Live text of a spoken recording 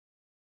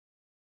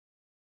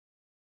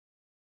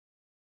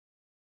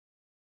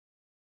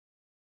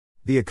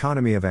The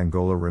economy of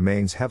Angola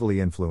remains heavily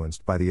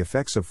influenced by the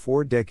effects of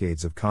 4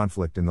 decades of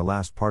conflict in the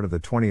last part of the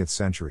 20th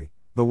century,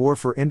 the War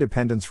for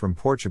Independence from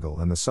Portugal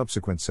and the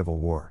subsequent civil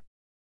war.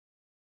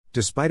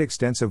 Despite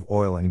extensive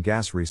oil and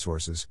gas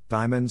resources,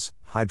 diamonds,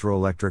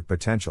 hydroelectric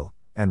potential,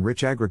 and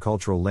rich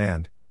agricultural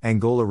land,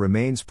 Angola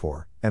remains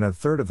poor, and a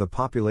third of the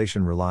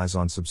population relies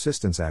on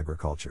subsistence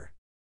agriculture.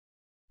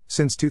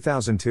 Since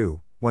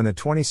 2002, when the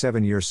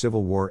 27-year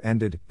civil war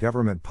ended,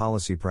 government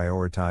policy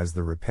prioritized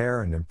the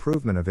repair and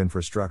improvement of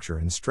infrastructure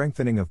and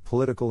strengthening of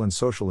political and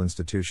social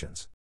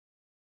institutions.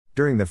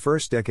 During the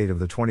first decade of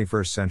the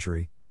 21st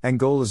century,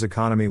 Angola's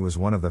economy was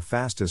one of the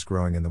fastest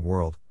growing in the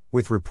world,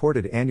 with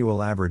reported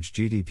annual average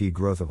GDP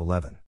growth of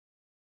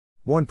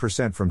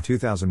 11.1% from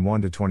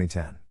 2001 to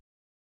 2010.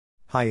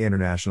 High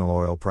international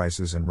oil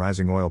prices and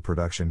rising oil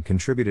production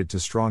contributed to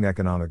strong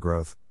economic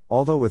growth,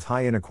 although with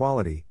high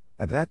inequality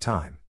at that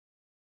time.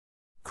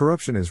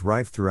 Corruption is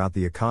rife throughout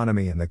the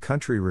economy, and the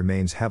country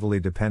remains heavily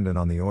dependent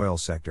on the oil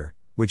sector,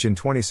 which in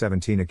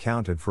 2017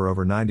 accounted for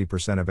over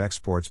 90% of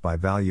exports by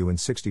value and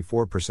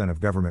 64% of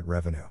government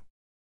revenue.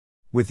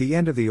 With the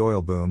end of the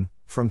oil boom,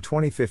 from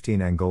 2015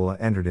 Angola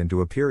entered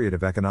into a period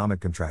of economic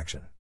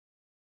contraction.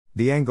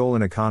 The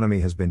Angolan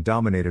economy has been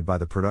dominated by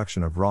the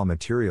production of raw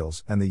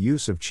materials and the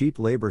use of cheap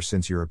labor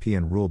since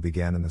European rule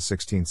began in the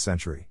 16th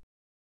century.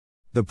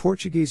 The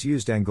Portuguese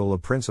used Angola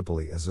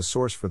principally as a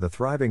source for the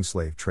thriving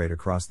slave trade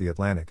across the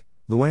Atlantic.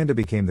 Luanda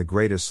became the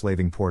greatest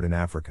slaving port in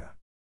Africa.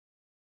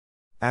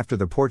 After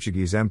the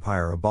Portuguese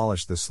Empire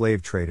abolished the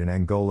slave trade in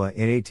Angola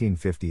in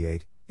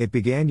 1858, it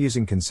began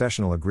using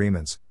concessional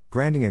agreements,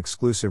 granting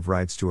exclusive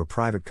rights to a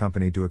private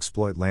company to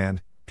exploit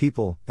land,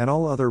 people, and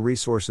all other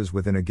resources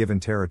within a given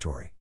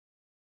territory.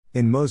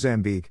 In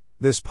Mozambique,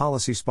 this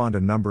policy spawned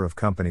a number of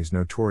companies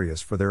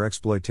notorious for their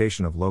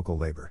exploitation of local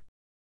labor.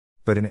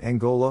 But in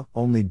Angola,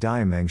 only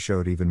Diamang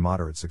showed even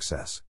moderate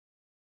success.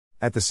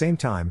 At the same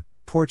time,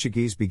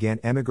 Portuguese began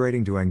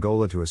emigrating to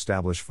Angola to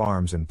establish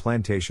farms and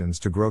plantations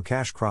to grow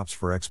cash crops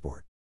for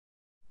export.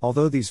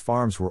 Although these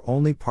farms were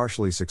only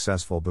partially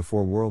successful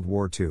before World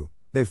War II,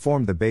 they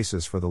formed the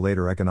basis for the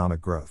later economic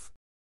growth.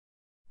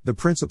 The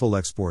principal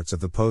exports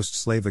of the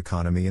post-slave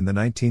economy in the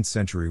 19th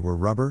century were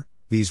rubber,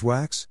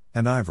 beeswax,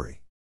 and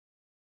ivory.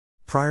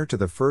 Prior to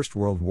the First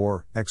World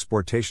War,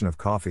 exportation of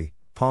coffee,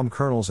 palm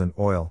kernels and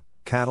oil,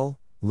 cattle,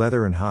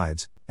 leather and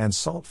hides, and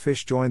salt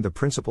fish joined the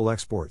principal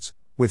exports,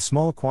 with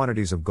small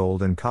quantities of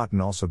gold and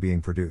cotton also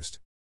being produced.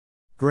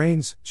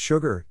 Grains,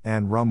 sugar,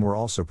 and rum were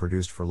also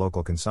produced for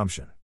local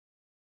consumption.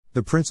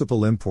 The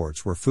principal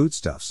imports were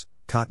foodstuffs,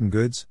 cotton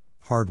goods,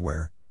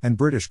 hardware, and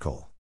British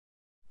coal.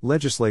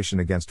 Legislation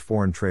against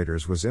foreign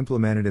traders was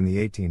implemented in the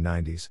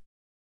 1890s.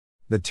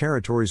 The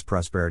territory's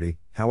prosperity,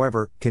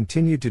 however,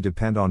 continued to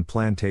depend on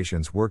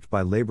plantations worked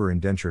by labor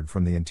indentured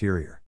from the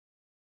interior.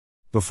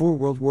 Before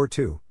World War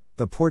II,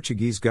 the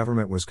Portuguese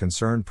government was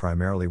concerned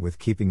primarily with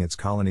keeping its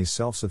colonies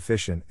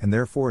self-sufficient and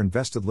therefore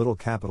invested little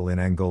capital in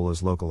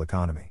Angola's local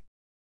economy.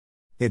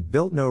 It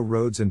built no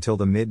roads until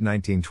the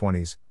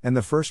mid-1920s, and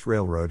the first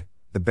railroad,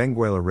 the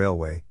Benguela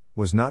Railway,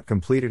 was not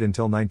completed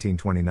until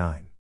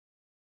 1929.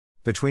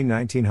 Between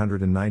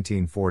 1900 and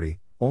 1940,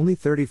 only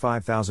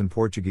 35,000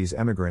 Portuguese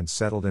emigrants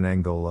settled in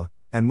Angola,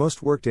 and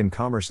most worked in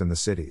commerce in the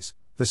cities,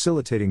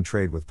 facilitating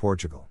trade with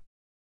Portugal.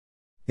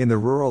 In the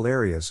rural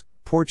areas,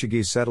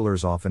 Portuguese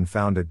settlers often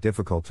found it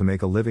difficult to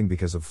make a living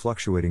because of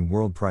fluctuating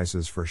world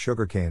prices for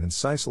sugarcane and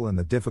sisal and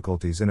the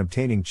difficulties in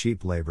obtaining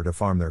cheap labor to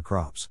farm their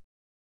crops.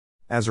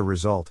 As a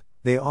result,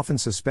 they often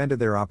suspended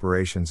their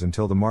operations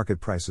until the market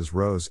prices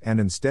rose and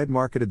instead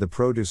marketed the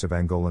produce of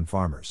Angolan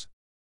farmers.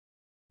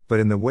 But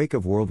in the wake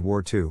of World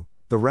War II,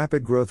 the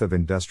rapid growth of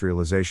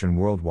industrialization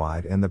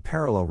worldwide and the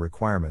parallel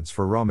requirements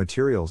for raw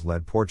materials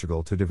led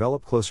Portugal to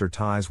develop closer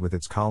ties with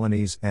its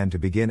colonies and to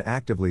begin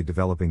actively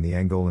developing the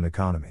Angolan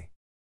economy.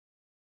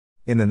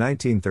 In the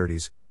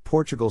 1930s,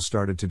 Portugal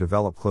started to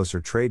develop closer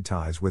trade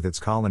ties with its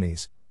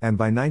colonies, and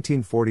by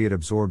 1940 it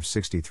absorbed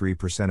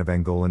 63% of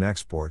Angolan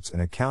exports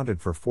and accounted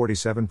for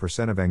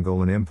 47% of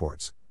Angolan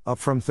imports, up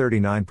from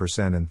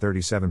 39% and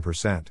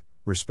 37%,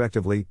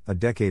 respectively, a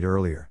decade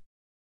earlier.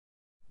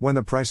 When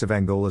the price of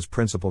Angola's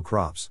principal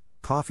crops,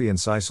 coffee and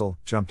sisal,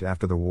 jumped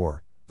after the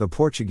war, the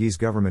Portuguese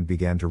government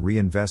began to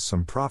reinvest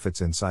some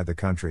profits inside the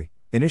country,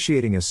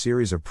 initiating a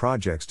series of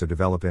projects to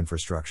develop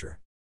infrastructure.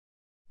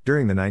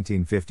 During the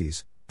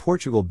 1950s,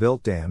 Portugal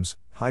built dams,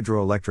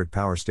 hydroelectric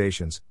power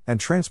stations, and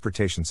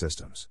transportation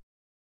systems.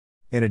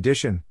 In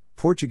addition,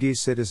 Portuguese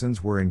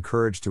citizens were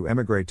encouraged to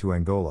emigrate to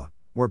Angola,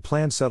 where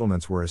planned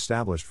settlements were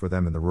established for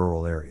them in the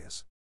rural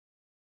areas.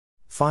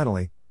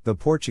 Finally, the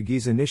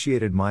Portuguese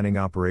initiated mining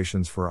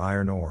operations for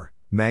iron ore,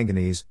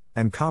 manganese,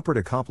 and copper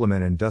to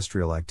complement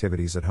industrial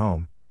activities at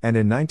home, and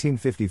in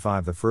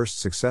 1955 the first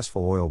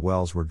successful oil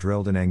wells were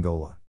drilled in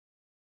Angola.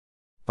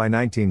 By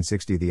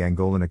 1960 the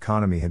Angolan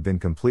economy had been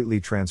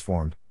completely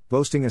transformed,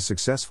 boasting a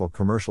successful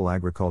commercial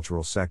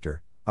agricultural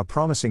sector, a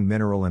promising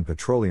mineral and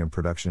petroleum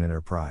production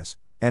enterprise,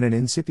 and an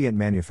incipient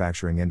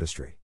manufacturing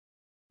industry.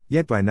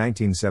 Yet by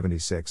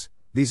 1976,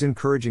 these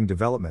encouraging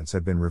developments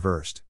had been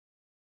reversed.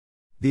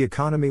 The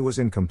economy was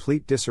in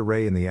complete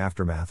disarray in the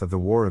aftermath of the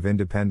War of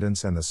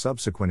Independence and the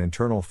subsequent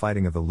internal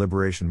fighting of the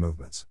liberation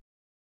movements.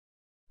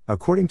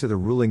 According to the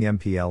ruling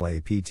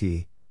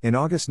MPLA-PT, in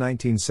August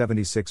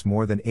 1976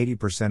 more than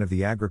 80% of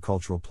the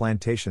agricultural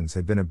plantations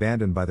had been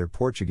abandoned by their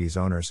Portuguese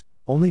owners.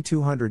 Only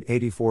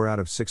 284 out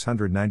of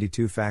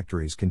 692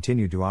 factories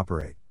continued to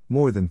operate.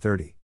 More than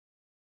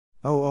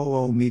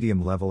 30,000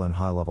 medium-level and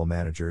high-level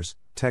managers,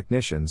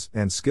 technicians,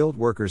 and skilled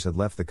workers had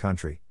left the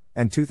country,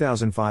 and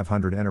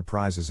 2,500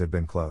 enterprises had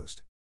been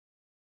closed.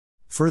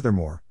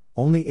 Furthermore,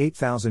 only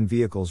 8,000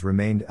 vehicles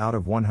remained out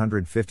of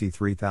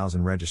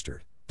 153,000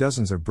 registered,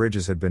 dozens of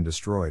bridges had been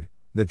destroyed,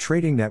 the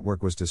trading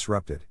network was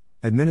disrupted,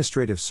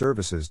 administrative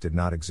services did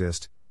not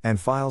exist, and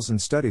files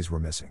and studies were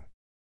missing.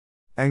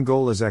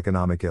 Angola's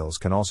economic ills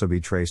can also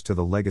be traced to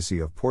the legacy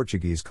of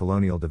Portuguese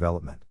colonial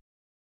development.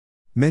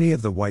 Many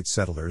of the white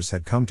settlers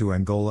had come to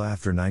Angola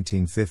after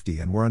 1950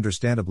 and were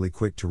understandably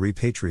quick to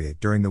repatriate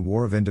during the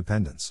War of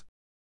Independence.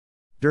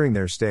 During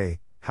their stay,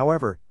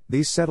 however,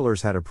 these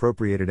settlers had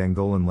appropriated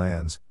Angolan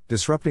lands,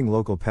 disrupting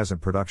local peasant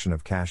production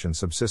of cash and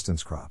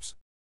subsistence crops.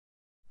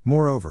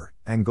 Moreover,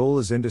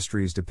 Angola's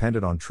industries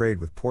depended on trade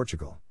with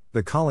Portugal,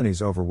 the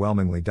colony's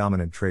overwhelmingly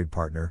dominant trade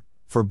partner,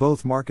 for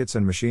both markets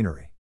and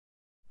machinery.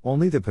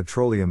 Only the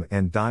petroleum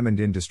and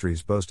diamond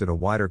industries boasted a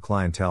wider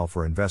clientele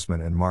for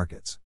investment and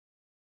markets.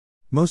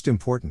 Most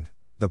important,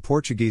 the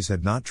Portuguese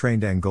had not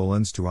trained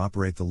Angolans to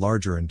operate the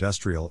larger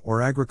industrial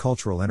or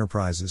agricultural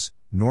enterprises,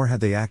 nor had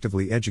they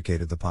actively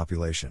educated the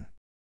population.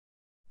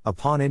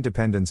 Upon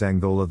independence,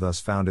 Angola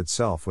thus found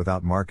itself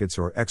without markets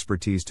or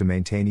expertise to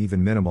maintain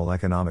even minimal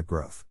economic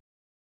growth.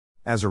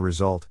 As a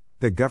result,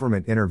 the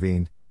government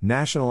intervened,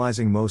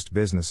 nationalizing most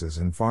businesses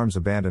and farms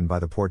abandoned by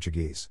the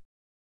Portuguese.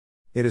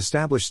 It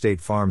established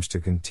state farms to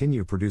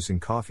continue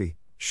producing coffee,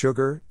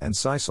 sugar, and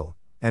sisal,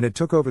 and it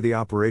took over the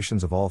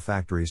operations of all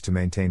factories to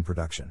maintain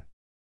production.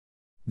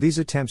 These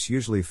attempts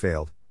usually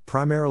failed,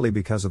 primarily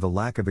because of the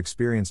lack of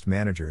experienced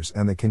managers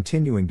and the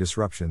continuing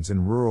disruptions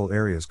in rural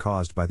areas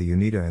caused by the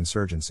UNITA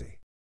insurgency.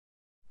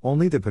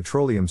 Only the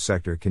petroleum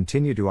sector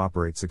continued to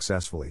operate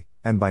successfully,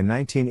 and by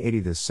 1980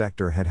 this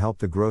sector had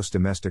helped the gross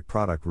domestic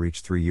product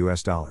reach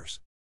 $6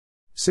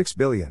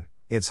 billion,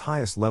 its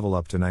highest level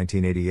up to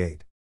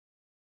 1988.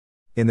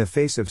 In the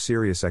face of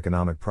serious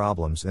economic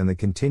problems and the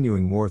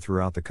continuing war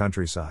throughout the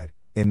countryside,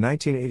 in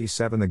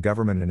 1987 the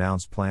government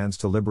announced plans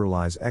to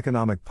liberalize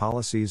economic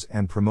policies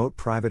and promote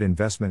private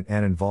investment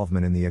and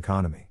involvement in the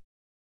economy.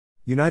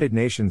 United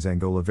Nations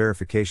Angola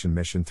Verification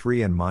Mission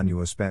 3 and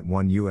MONUA spent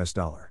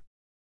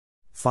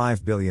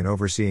 $5 billion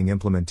overseeing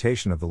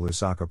implementation of the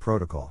Lusaka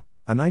Protocol,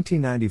 a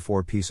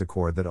 1994 peace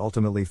accord that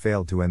ultimately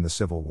failed to end the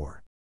civil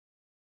war.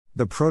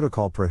 The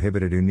protocol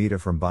prohibited UNITA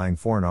from buying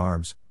foreign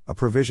arms, a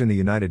provision the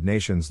United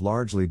Nations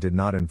largely did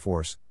not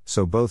enforce,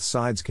 so both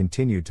sides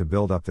continued to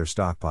build up their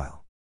stockpile.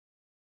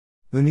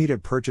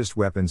 UNITA purchased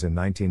weapons in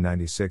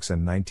 1996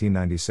 and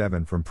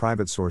 1997 from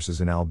private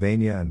sources in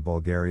Albania and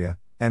Bulgaria,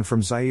 and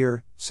from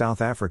Zaire, South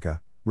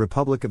Africa,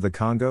 Republic of the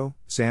Congo,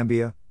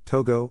 Zambia,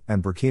 Togo,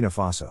 and Burkina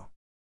Faso.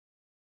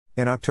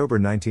 In October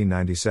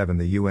 1997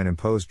 the UN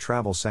imposed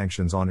travel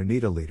sanctions on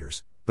UNITA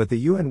leaders, but the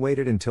UN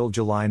waited until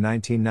July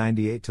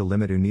 1998 to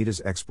limit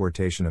UNITA's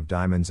exportation of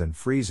diamonds and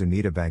freeze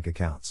UNITA bank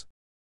accounts.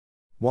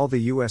 While the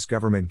US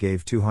government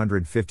gave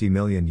 $250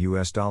 million to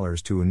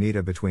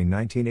UNITA between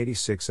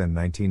 1986 and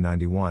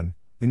 1991,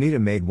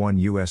 UNITA made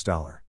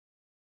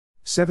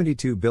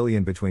 $72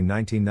 billion between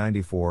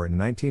 1994 and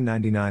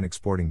 1999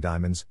 exporting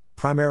diamonds,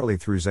 primarily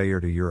through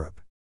Zaire to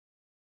Europe.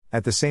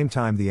 At the same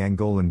time the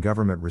Angolan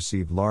government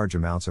received large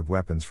amounts of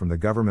weapons from the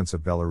governments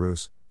of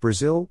Belarus,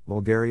 Brazil,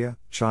 Bulgaria,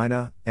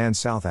 China, and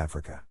South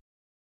Africa.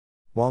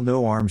 While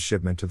no arms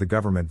shipment to the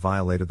government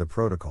violated the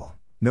protocol,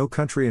 no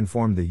country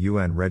informed the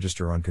UN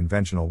Register on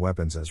Conventional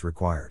Weapons as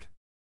required.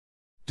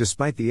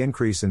 Despite the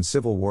increase in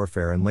civil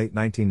warfare in late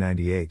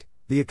 1998,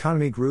 the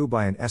economy grew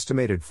by an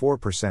estimated 4%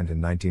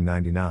 in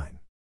 1999.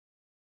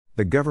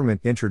 The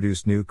government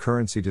introduced new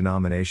currency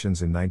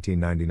denominations in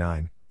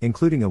 1999,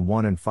 including a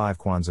 1 and 5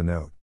 kwanza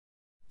note.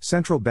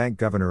 Central bank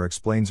governor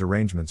explains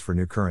arrangements for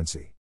new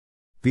currency.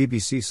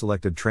 BBC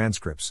selected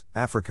transcripts,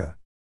 Africa.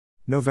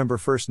 November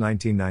 1,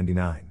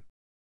 1999.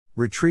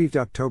 Retrieved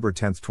October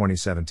 10,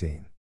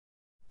 2017.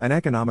 An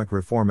economic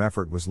reform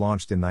effort was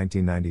launched in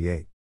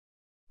 1998.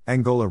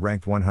 Angola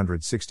ranked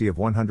 160 of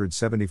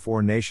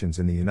 174 nations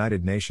in the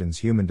United Nations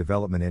Human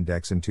Development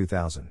Index in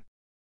 2000.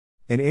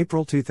 In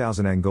April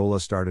 2000 Angola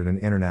started an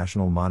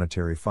International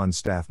Monetary Fund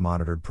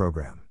staff-monitored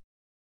program.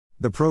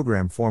 The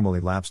program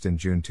formally lapsed in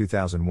June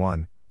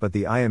 2001, but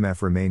the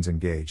IMF remains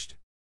engaged.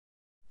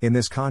 In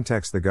this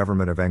context the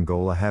government of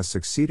Angola has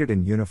succeeded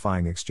in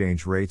unifying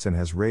exchange rates and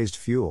has raised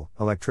fuel,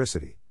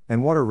 electricity,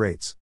 and water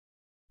rates.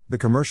 The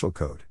Commercial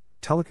Code,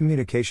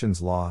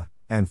 Telecommunications Law,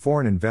 and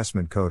Foreign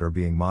Investment Code are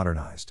being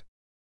modernized.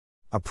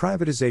 A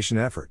privatization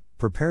effort,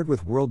 prepared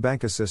with World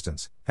Bank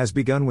assistance, has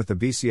begun with the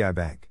BCI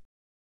Bank.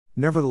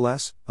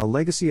 Nevertheless, a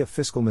legacy of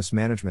fiscal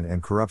mismanagement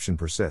and corruption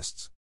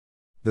persists.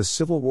 The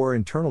civil war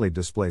internally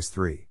displaced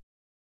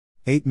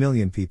 3.8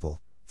 million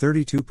people,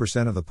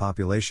 32% of the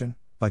population,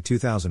 by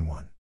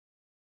 2001.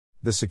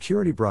 The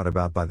security brought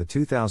about by the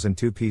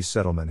 2002 peace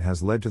settlement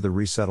has led to the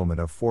resettlement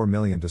of 4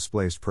 million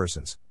displaced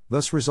persons,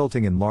 thus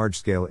resulting in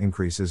large-scale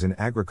increases in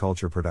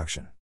agriculture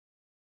production.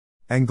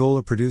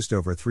 Angola produced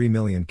over 3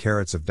 million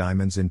carats of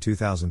diamonds in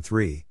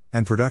 2003,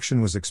 and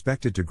production was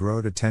expected to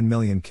grow to 10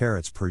 million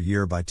carats per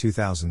year by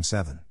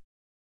 2007.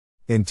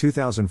 In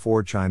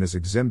 2004, China's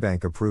Exim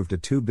Bank approved a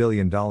 $2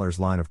 billion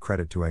line of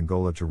credit to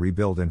Angola to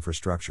rebuild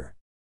infrastructure.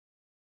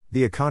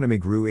 The economy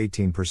grew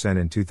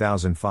 18% in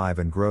 2005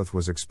 and growth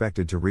was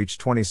expected to reach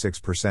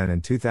 26%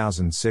 in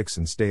 2006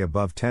 and stay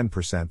above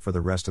 10% for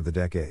the rest of the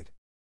decade.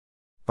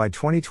 By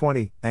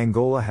 2020,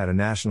 Angola had a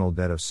national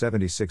debt of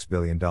 $76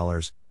 billion,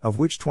 of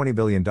which $20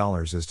 billion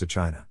is to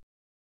China.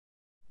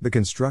 The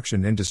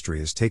construction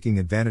industry is taking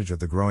advantage of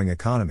the growing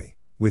economy,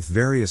 with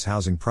various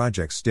housing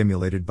projects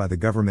stimulated by the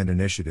government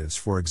initiatives,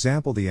 for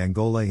example the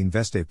Angola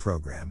Investe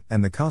program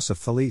and the Casa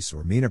Feliz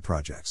or Mina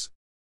projects.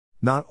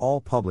 Not all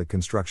public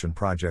construction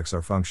projects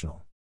are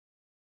functional.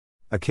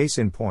 A case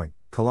in point,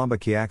 Kalamba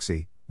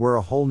Kiaxi, where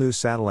a whole new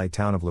satellite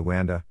town of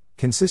Luanda,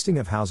 consisting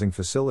of housing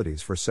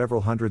facilities for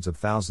several hundreds of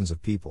thousands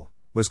of people,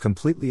 was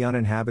completely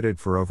uninhabited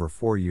for over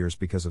 4 years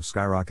because of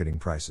skyrocketing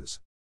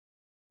prices.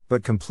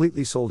 But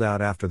completely sold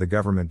out after the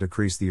government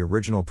decreased the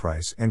original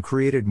price and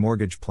created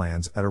mortgage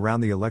plans at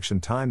around the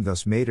election time,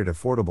 thus made it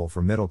affordable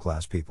for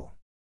middle-class people.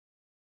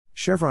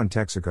 Chevron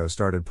Texaco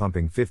started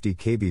pumping 50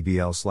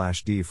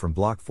 kbbl/d from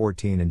Block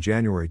 14 in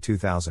January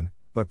 2000,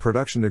 but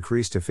production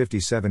decreased to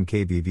 57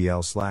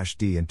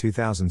 kbbl/d in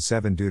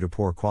 2007 due to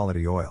poor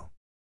quality oil.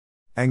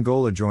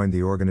 Angola joined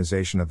the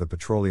Organization of the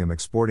Petroleum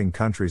Exporting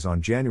Countries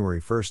on January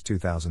 1,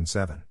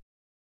 2007.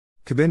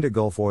 Cabinda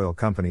Gulf Oil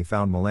Company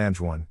found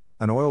Melange 1,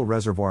 an oil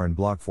reservoir in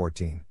Block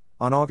 14,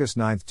 on August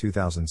 9,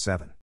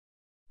 2007.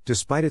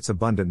 Despite its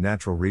abundant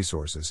natural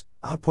resources,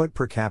 output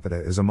per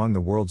capita is among the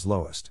world's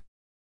lowest.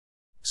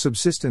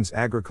 Subsistence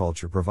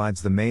agriculture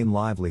provides the main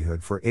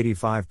livelihood for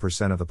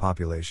 85% of the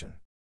population.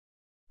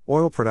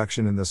 Oil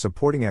production and the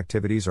supporting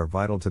activities are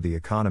vital to the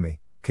economy,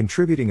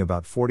 contributing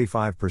about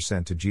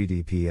 45% to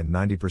GDP and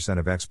 90%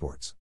 of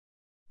exports.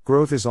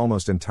 Growth is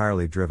almost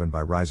entirely driven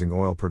by rising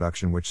oil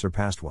production, which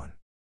surpassed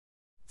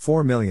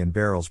 1.4 million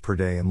barrels per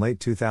day in late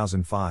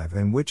 2005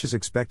 and which is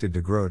expected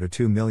to grow to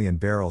 2 million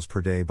barrels per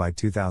day by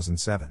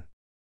 2007.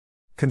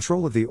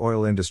 Control of the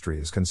oil industry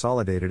is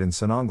consolidated in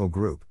Sonangol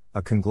Group,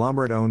 a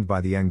conglomerate owned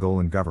by the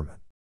Angolan government.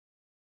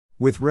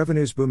 With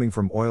revenues booming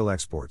from oil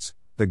exports,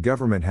 the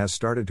government has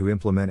started to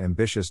implement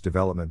ambitious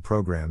development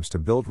programs to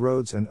build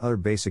roads and other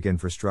basic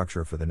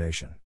infrastructure for the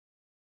nation.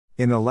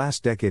 In the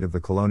last decade of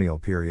the colonial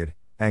period,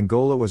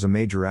 Angola was a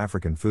major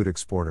African food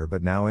exporter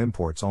but now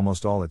imports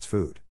almost all its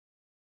food.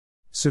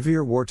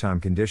 Severe wartime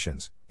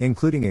conditions,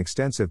 including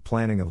extensive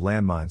planting of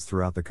landmines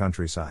throughout the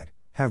countryside,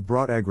 have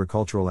brought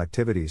agricultural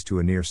activities to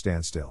a near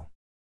standstill.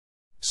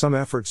 Some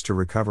efforts to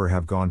recover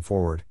have gone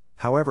forward,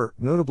 however,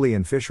 notably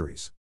in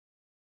fisheries.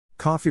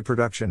 Coffee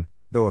production,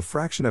 though a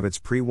fraction of its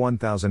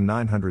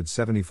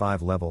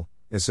pre-1975 level,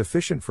 is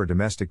sufficient for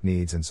domestic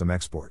needs and some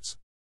exports.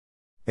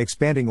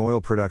 Expanding oil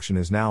production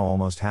is now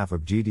almost half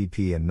of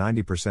GDP and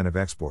 90% of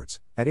exports,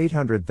 at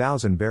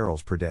 800,000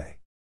 barrels per day.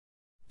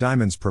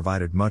 Diamonds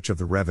provided much of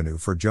the revenue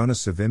for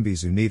Jonas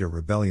Savimbi's UNITA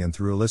rebellion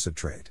through illicit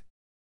trade.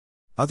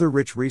 Other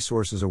rich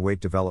resources await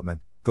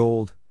development: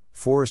 gold,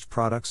 forest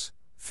products,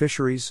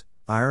 fisheries,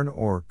 iron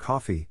ore,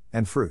 coffee,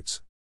 and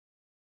fruits.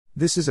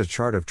 This is a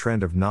chart of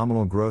trend of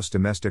nominal gross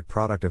domestic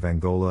product of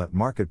Angola at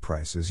market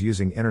prices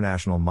using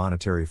International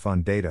Monetary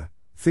Fund data.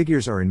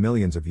 Figures are in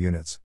millions of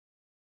units.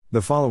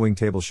 The following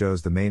table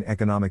shows the main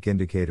economic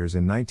indicators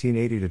in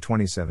 1980 to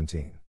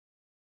 2017.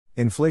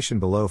 Inflation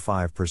below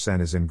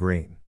 5% is in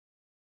green.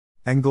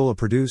 Angola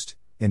produced,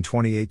 in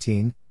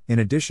 2018, in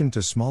addition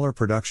to smaller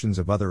productions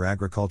of other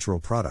agricultural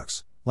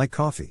products, like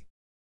coffee.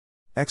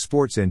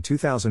 Exports in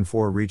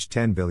 2004 reached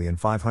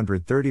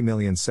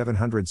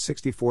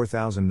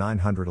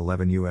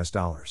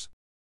 $10,530,764,911.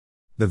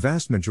 The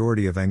vast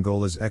majority of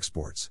Angola's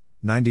exports,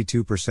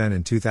 92%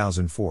 in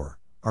 2004,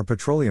 are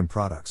petroleum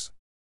products.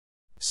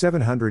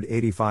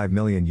 $785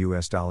 million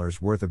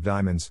worth of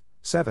diamonds,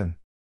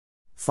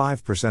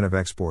 7.5% of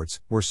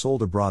exports, were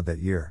sold abroad that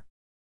year.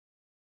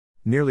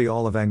 Nearly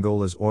all of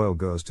Angola's oil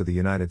goes to the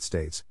United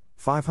States,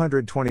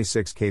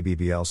 526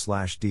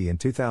 kbbl/d in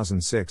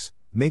 2006,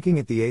 making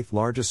it the 8th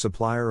largest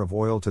supplier of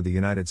oil to the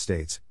United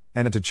States,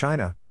 and to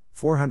China,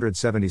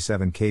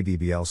 477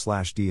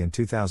 kbbl/d in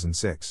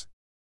 2006.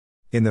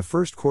 In the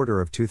first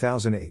quarter of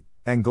 2008,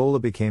 Angola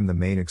became the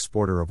main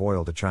exporter of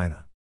oil to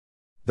China.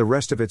 The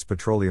rest of its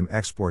petroleum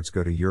exports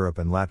go to Europe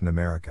and Latin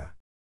America.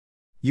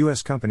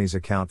 U.S. companies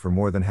account for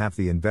more than half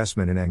the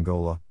investment in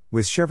Angola,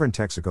 with Chevron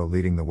Texaco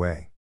leading the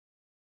way.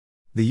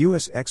 The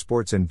U.S.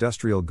 exports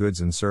industrial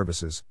goods and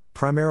services,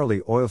 primarily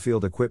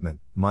oilfield equipment,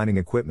 mining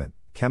equipment,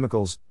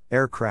 chemicals,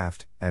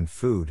 aircraft, and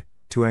food,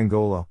 to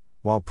Angola,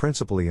 while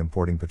principally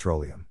importing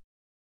petroleum.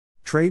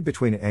 Trade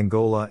between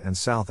Angola and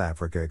South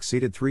Africa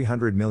exceeded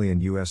 $300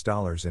 million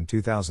in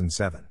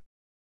 2007.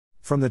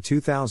 From the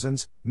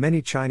 2000s,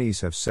 many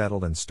Chinese have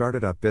settled and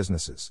started up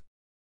businesses.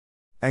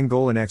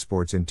 Angolan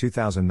exports. In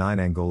 2009,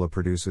 Angola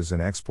produces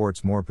and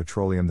exports more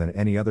petroleum than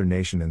any other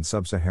nation in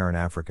sub-Saharan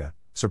Africa,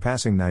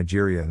 surpassing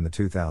Nigeria in the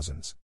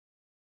 2000s.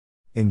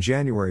 In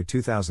January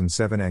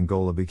 2007,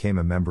 Angola became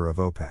a member of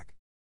OPEC.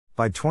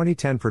 By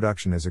 2010,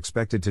 production is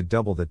expected to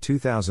double the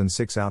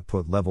 2006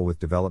 output level with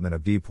development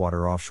of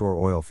deepwater offshore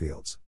oil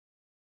fields.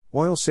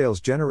 Oil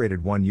sales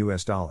generated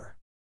 $71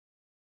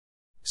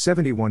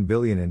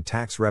 billion in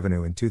tax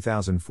revenue in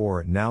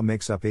 2004 and now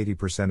makes up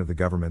 80% of the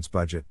government's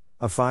budget,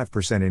 a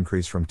 5%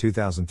 increase from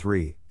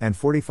 2003, and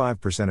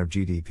 45% of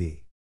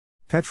GDP.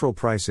 Petrol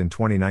price. In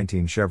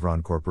 2019,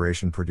 Chevron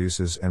Corporation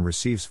produces and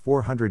receives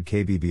 400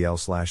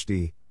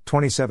 kbbl/d,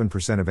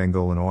 27% of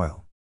Angolan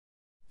oil.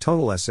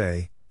 Total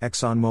SA,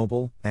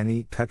 ExxonMobil,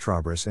 Eni,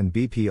 Petrobras and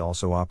BP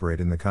also operate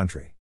in the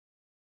country.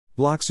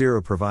 Block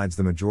 0 provides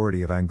the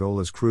majority of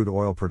Angola's crude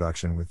oil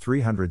production with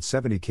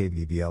 370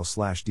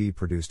 kbbl/d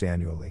produced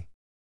annually.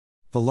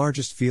 The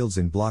largest fields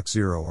in Block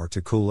 0 are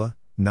Takula,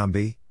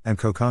 Nambi, and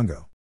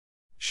Kokongo.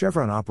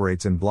 Chevron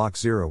operates in Block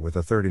 0 with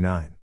a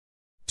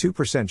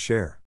 39.2%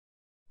 share.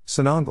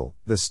 Sonangol,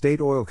 the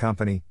state oil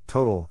company,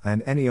 Total,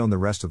 and Eni own the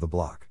rest of the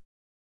block.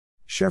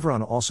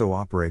 Chevron also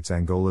operates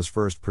Angola's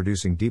first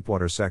producing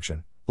deepwater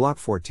section, Block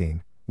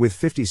 14, with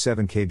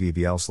 57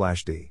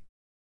 kbbl/d.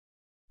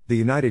 The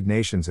United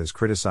Nations has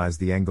criticized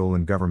the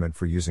Angolan government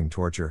for using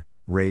torture,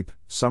 rape,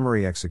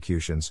 summary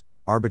executions,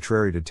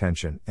 arbitrary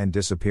detention, and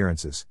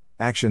disappearances,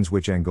 actions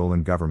which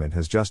Angolan government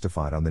has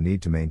justified on the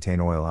need to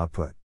maintain oil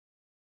output.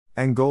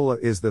 Angola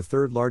is the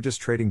third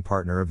largest trading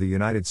partner of the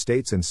United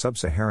States in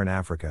sub-Saharan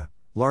Africa,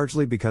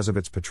 largely because of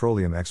its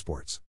petroleum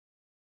exports.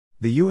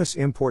 The U.S.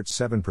 imports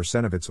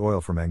 7% of its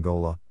oil from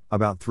Angola,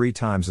 about 3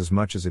 times as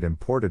much as it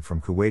imported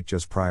from Kuwait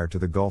just prior to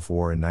the Gulf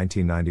War in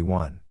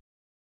 1991.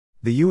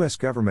 The U.S.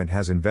 government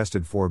has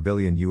invested $4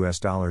 billion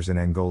in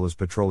Angola's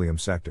petroleum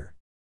sector.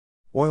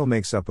 Oil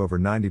makes up over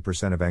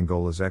 90% of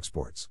Angola's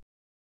exports.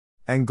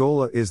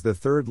 Angola is the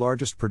third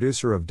largest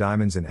producer of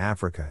diamonds in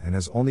Africa and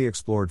has only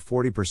explored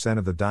 40%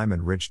 of the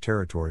diamond-rich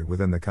territory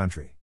within the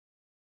country.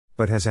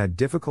 But has had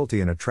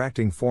difficulty in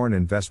attracting foreign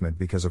investment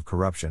because of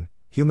corruption,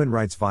 human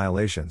rights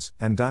violations,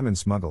 and diamond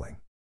smuggling.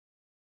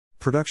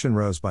 Production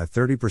rose by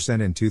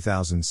 30% in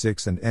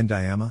 2006 and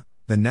Ndiama,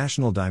 the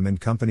national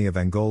diamond company of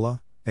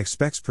Angola,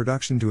 expects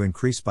production to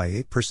increase by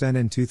 8%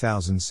 in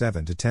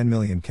 2007 to 10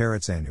 million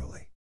carats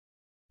annually.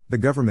 The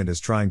government is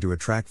trying to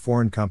attract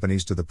foreign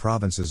companies to the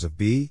provinces of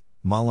B,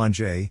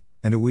 Malanje,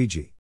 and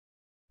Uiji.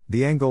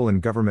 The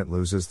Angolan government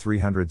loses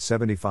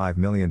 $375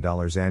 million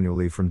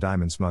annually from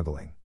diamond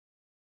smuggling.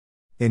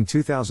 In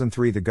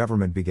 2003, the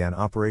government began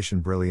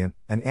Operation Brilliant,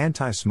 an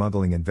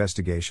anti-smuggling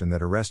investigation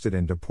that arrested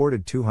and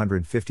deported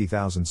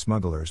 250,000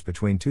 smugglers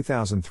between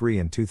 2003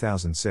 and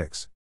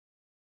 2006.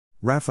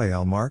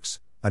 Raphael Marx,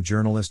 a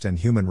journalist and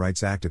human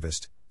rights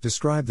activist,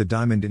 described the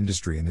diamond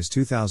industry in his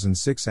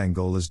 2006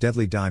 Angola's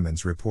Deadly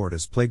Diamonds report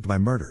as plagued by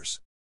murders,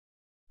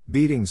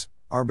 beatings,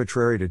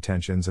 arbitrary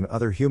detentions and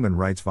other human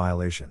rights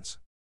violations.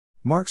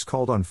 Marx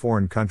called on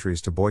foreign countries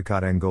to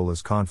boycott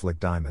Angola's conflict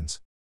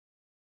diamonds.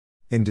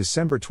 In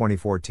December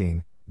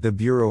 2014, the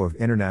Bureau of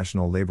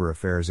International Labor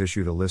Affairs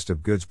issued a list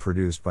of goods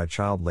produced by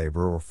child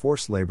labor or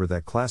forced labor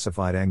that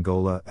classified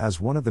Angola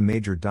as one of the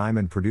major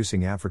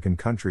diamond-producing African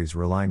countries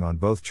relying on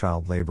both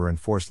child labor and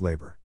forced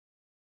labor.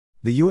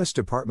 The U.S.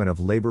 Department of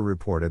Labor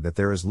reported that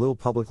there is little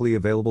publicly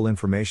available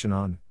information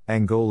on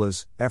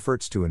Angola's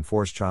efforts to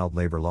enforce child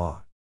labor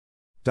law.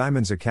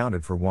 Diamonds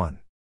accounted for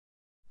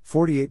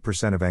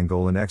 1.48% of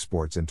Angolan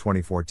exports in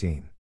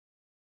 2014.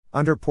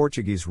 Under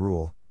Portuguese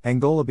rule,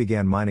 Angola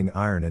began mining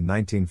iron in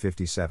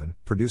 1957,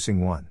 producing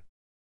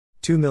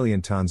 1.2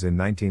 million tons in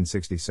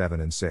 1967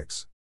 and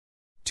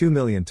 6.2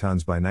 million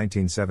tons by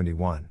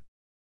 1971.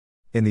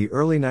 In the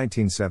early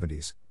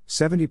 1970s,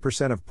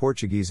 70% of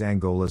Portuguese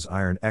Angola's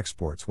iron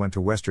exports went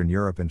to Western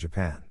Europe and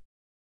Japan.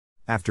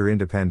 After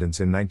independence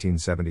in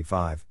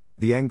 1975,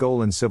 the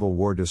Angolan Civil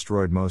War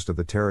destroyed most of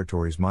the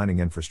territory's mining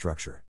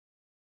infrastructure.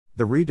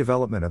 The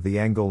redevelopment of the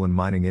Angolan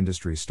mining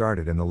industry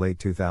started in the late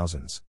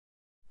 2000s.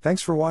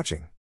 Thanks for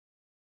watching.